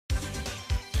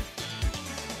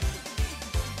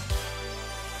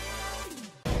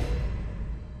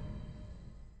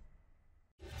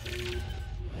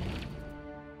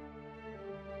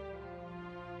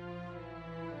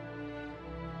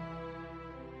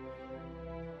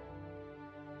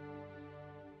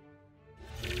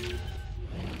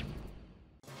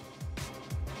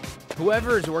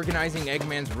Whoever is organizing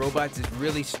Eggman's robots is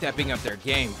really stepping up their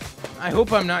game. I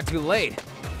hope I'm not too late.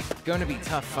 It's gonna be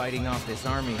tough fighting off this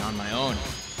army on my own.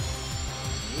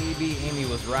 Maybe Amy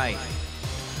was right.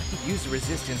 I could use the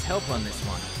Resistance help on this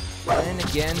one. Then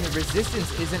again, the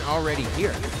Resistance isn't already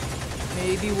here.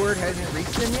 Maybe word hasn't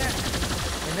reached them yet?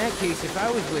 In that case, if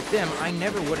I was with them, I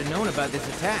never would have known about this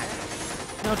attack.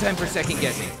 No time for second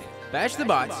guessing. Bash the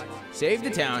bots, save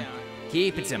the town,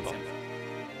 keep it simple.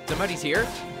 Somebody's here?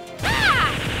 Woo!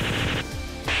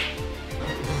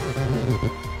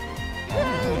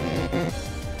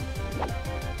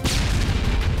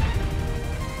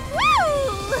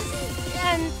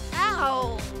 And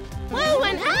ow! Woo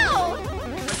and ow!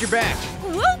 Watch your back.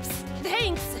 Whoops!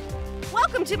 Thanks!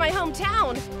 Welcome to my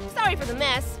hometown. Sorry for the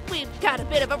mess. We've got a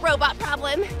bit of a robot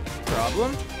problem.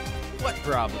 Problem? What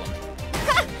problem?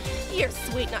 You're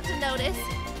sweet not to notice.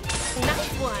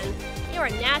 Nice one. You're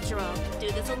a natural. Do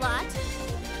this a lot?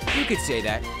 You could say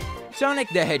that. Sonic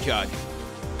the Hedgehog.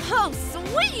 Oh,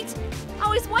 sweet!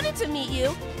 Always wanted to meet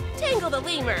you. Tangle the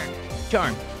lemur.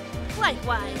 Charm.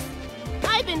 Likewise.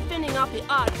 I've been fending off the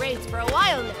odd raids for a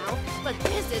while now, but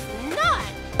this is not.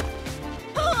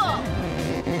 Oh!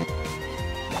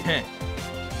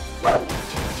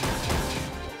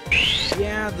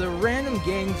 Yeah, the random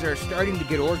gangs are starting to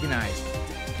get organized.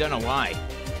 Don't know why.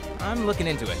 I'm looking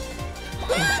into it.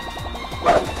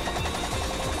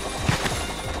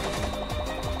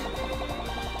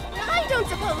 I don't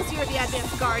suppose you're the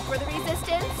advance guard for the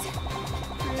Resistance?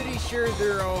 Pretty sure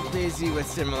they're all busy with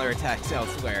similar attacks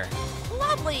elsewhere.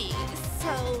 Lovely.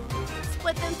 So,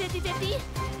 split them 50-50?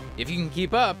 If you can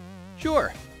keep up,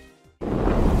 sure.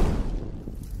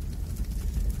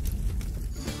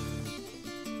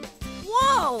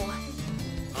 Whoa!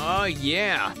 Oh,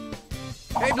 yeah.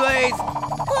 Hey, Blaze!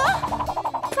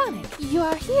 Huh? Sonic, you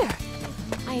are here.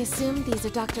 I assume these are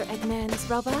Dr. Eggman's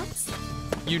robots?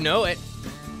 You know it.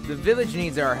 The village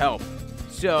needs our help.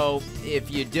 So,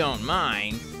 if you don't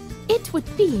mind... It would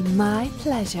be my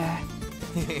pleasure.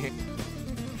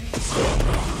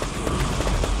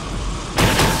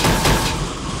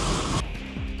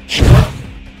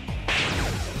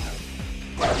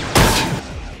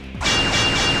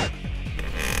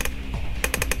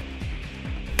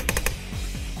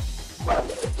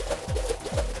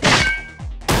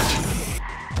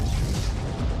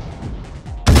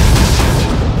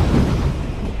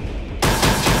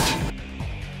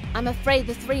 I'm afraid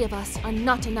the three of us are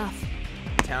not enough.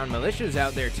 Town militia's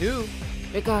out there too.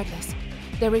 Regardless,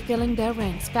 they're refilling their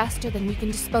ranks faster than we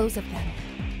can dispose of them.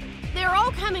 They're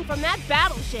all coming from that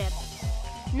battleship.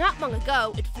 Not long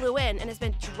ago, it flew in and has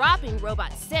been dropping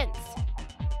robots since.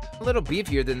 A little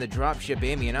beefier than the dropship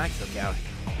Amy and I took out.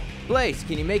 Blaze,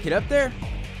 can you make it up there?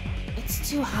 It's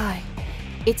too high.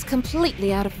 It's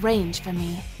completely out of range for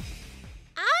me.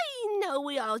 I know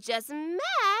we all just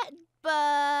met,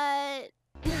 but...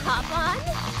 Hop on?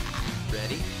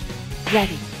 Ready?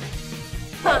 Ready.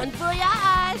 Bon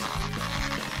voyage!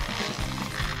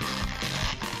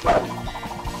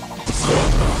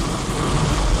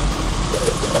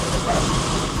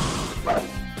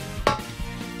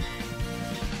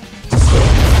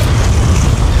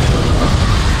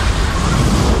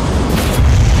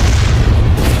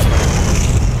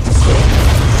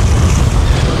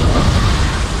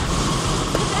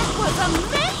 That was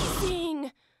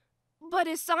amazing! But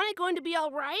is Sonic going to be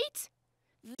all right?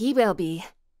 He will be.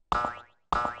 That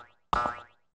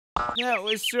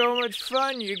was so much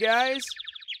fun, you guys.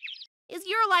 Is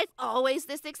your life always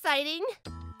this exciting?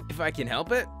 If I can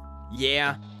help it?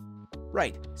 Yeah.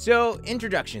 Right, so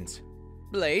introductions.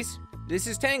 Blaze, this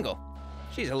is Tangle.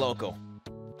 She's a local.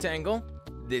 Tangle,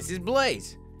 this is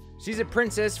Blaze. She's a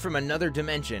princess from another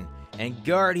dimension and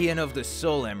guardian of the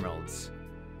Soul Emeralds.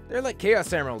 They're like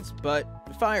Chaos Emeralds, but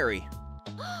fiery.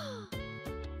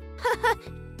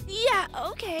 Yeah,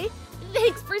 okay.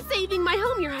 Thanks for saving my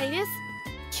home, Your Highness.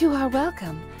 You are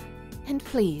welcome. And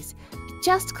please,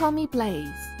 just call me Blaze.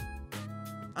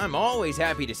 I'm always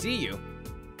happy to see you.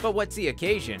 But what's the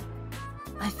occasion?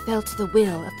 I felt the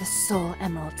will of the Soul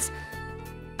Emeralds.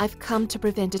 I've come to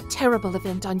prevent a terrible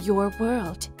event on your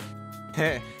world.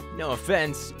 No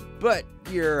offense, but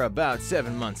you're about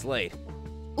 7 months late.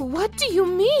 What do you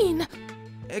mean?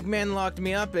 Eggman locked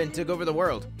me up and took over the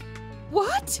world.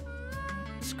 What?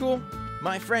 It's cool.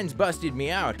 My friends busted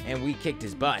me out and we kicked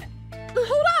his butt.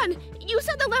 Hold on! You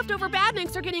said the leftover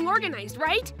Badniks are getting organized,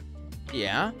 right?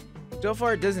 Yeah? So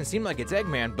far it doesn't seem like it's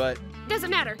Eggman, but... Doesn't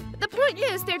matter. The point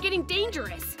is they're getting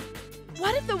dangerous.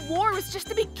 What if the war was just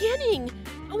the beginning?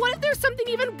 What if there's something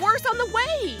even worse on the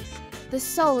way? The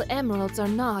Soul Emeralds are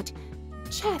not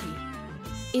chatty.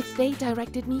 If they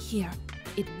directed me here,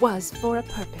 it was for a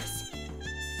purpose.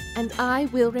 And I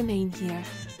will remain here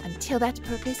until that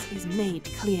purpose is made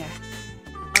clear.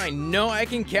 I know I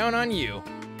can count on you.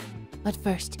 But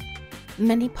first,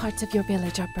 many parts of your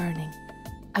village are burning.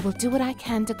 I will do what I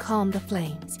can to calm the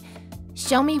flames.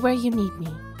 Show me where you need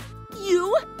me.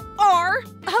 You are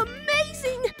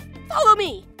amazing! Follow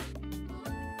me!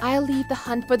 I'll leave the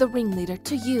hunt for the ringleader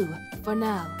to you for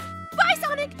now. Bye,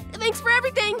 Sonic! Thanks for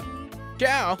everything!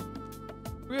 Ciao.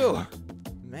 Phew.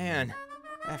 Man,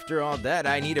 after all that,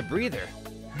 I need a breather.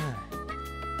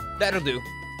 That'll do.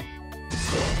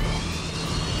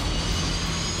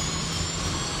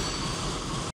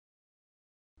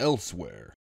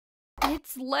 Elsewhere.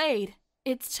 It's late.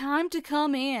 It's time to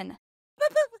come in.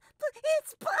 But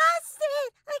it's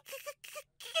busted! I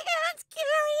can't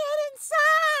carry it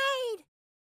inside!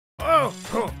 Oh!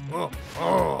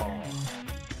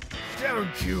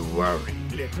 Don't you worry,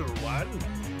 little one.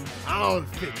 I'll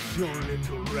fix your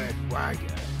little red wagon.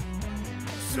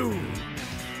 Soon,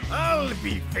 I'll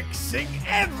be fixing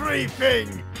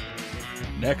everything!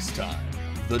 Next time,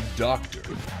 the Doctor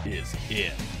is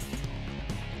in.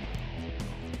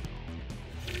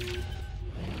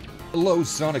 Hello,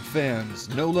 Sonic fans.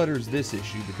 No letters this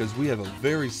issue because we have a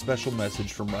very special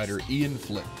message from writer Ian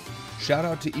Flynn. Shout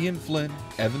out to Ian Flynn,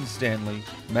 Evan Stanley,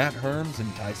 Matt Herms,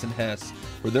 and Tyson Hess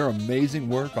for their amazing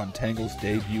work on Tangle's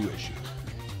debut issue.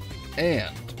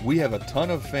 And we have a ton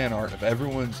of fan art of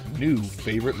everyone's new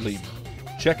favorite Lima.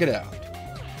 Check it out.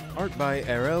 Art by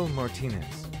Ariel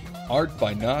Martinez. Art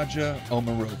by Nadja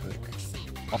Omarovic.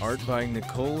 Art by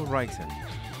Nicole Wrighton.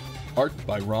 Art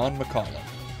by Ron McCollum.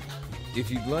 If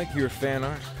you'd like your fan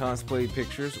art, cosplay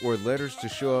pictures, or letters to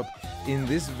show up in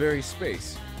this very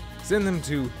space, send them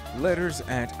to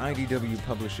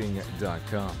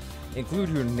letters@idwpublishing.com. Include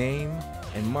your name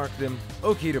and mark them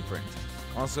OK to print.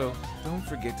 Also, don't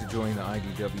forget to join the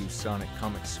IDW Sonic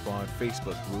Comic Squad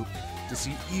Facebook group to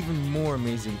see even more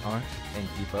amazing art and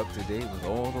keep up to date with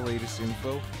all the latest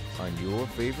info on your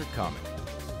favorite comic.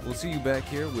 We'll see you back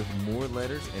here with more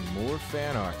letters and more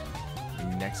fan art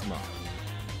next month.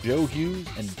 Joe Hughes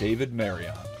and David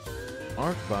Marriott.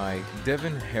 Art by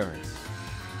Devin Harris.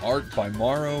 Art by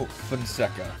Mauro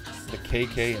Fonseca, the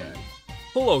KKN.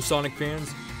 Hello, Sonic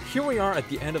fans. Here we are at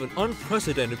the end of an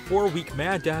unprecedented 4-week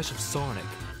mad dash of Sonic.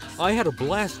 I had a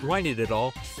blast writing it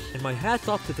all, and my hat's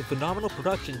off to the phenomenal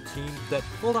production team that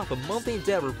pulled off a monthly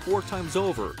endeavor 4 times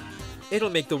over. It'll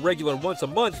make the regular once a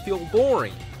month feel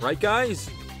boring, right guys?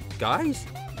 Guys?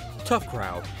 Tough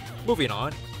crowd. Moving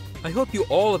on. I hope you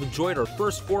all have enjoyed our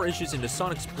first 4 issues into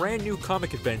Sonic's brand new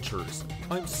comic adventures.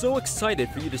 I'm so excited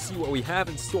for you to see what we have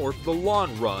in store for the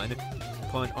long run,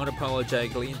 pun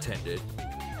unapologetically intended.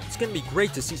 It's gonna be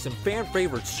great to see some fan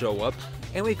favorites show up,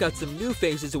 and we've got some new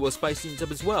faces who will spice things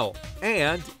up as well.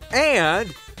 And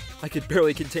I could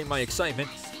barely contain my excitement,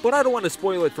 but I don't want to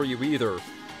spoil it for you either.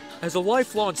 As a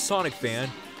lifelong Sonic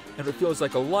fan, and it feels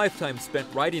like a lifetime spent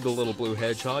writing the Little Blue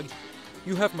Hedgehog,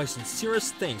 you have my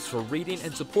sincerest thanks for reading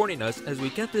and supporting us as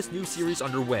we get this new series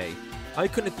underway. I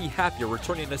couldn't be happier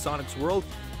returning to Sonic's world,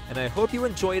 and I hope you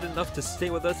enjoy it enough to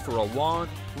stay with us for a long,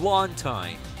 long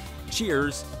time.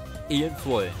 Cheers, Ian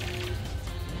Flynn.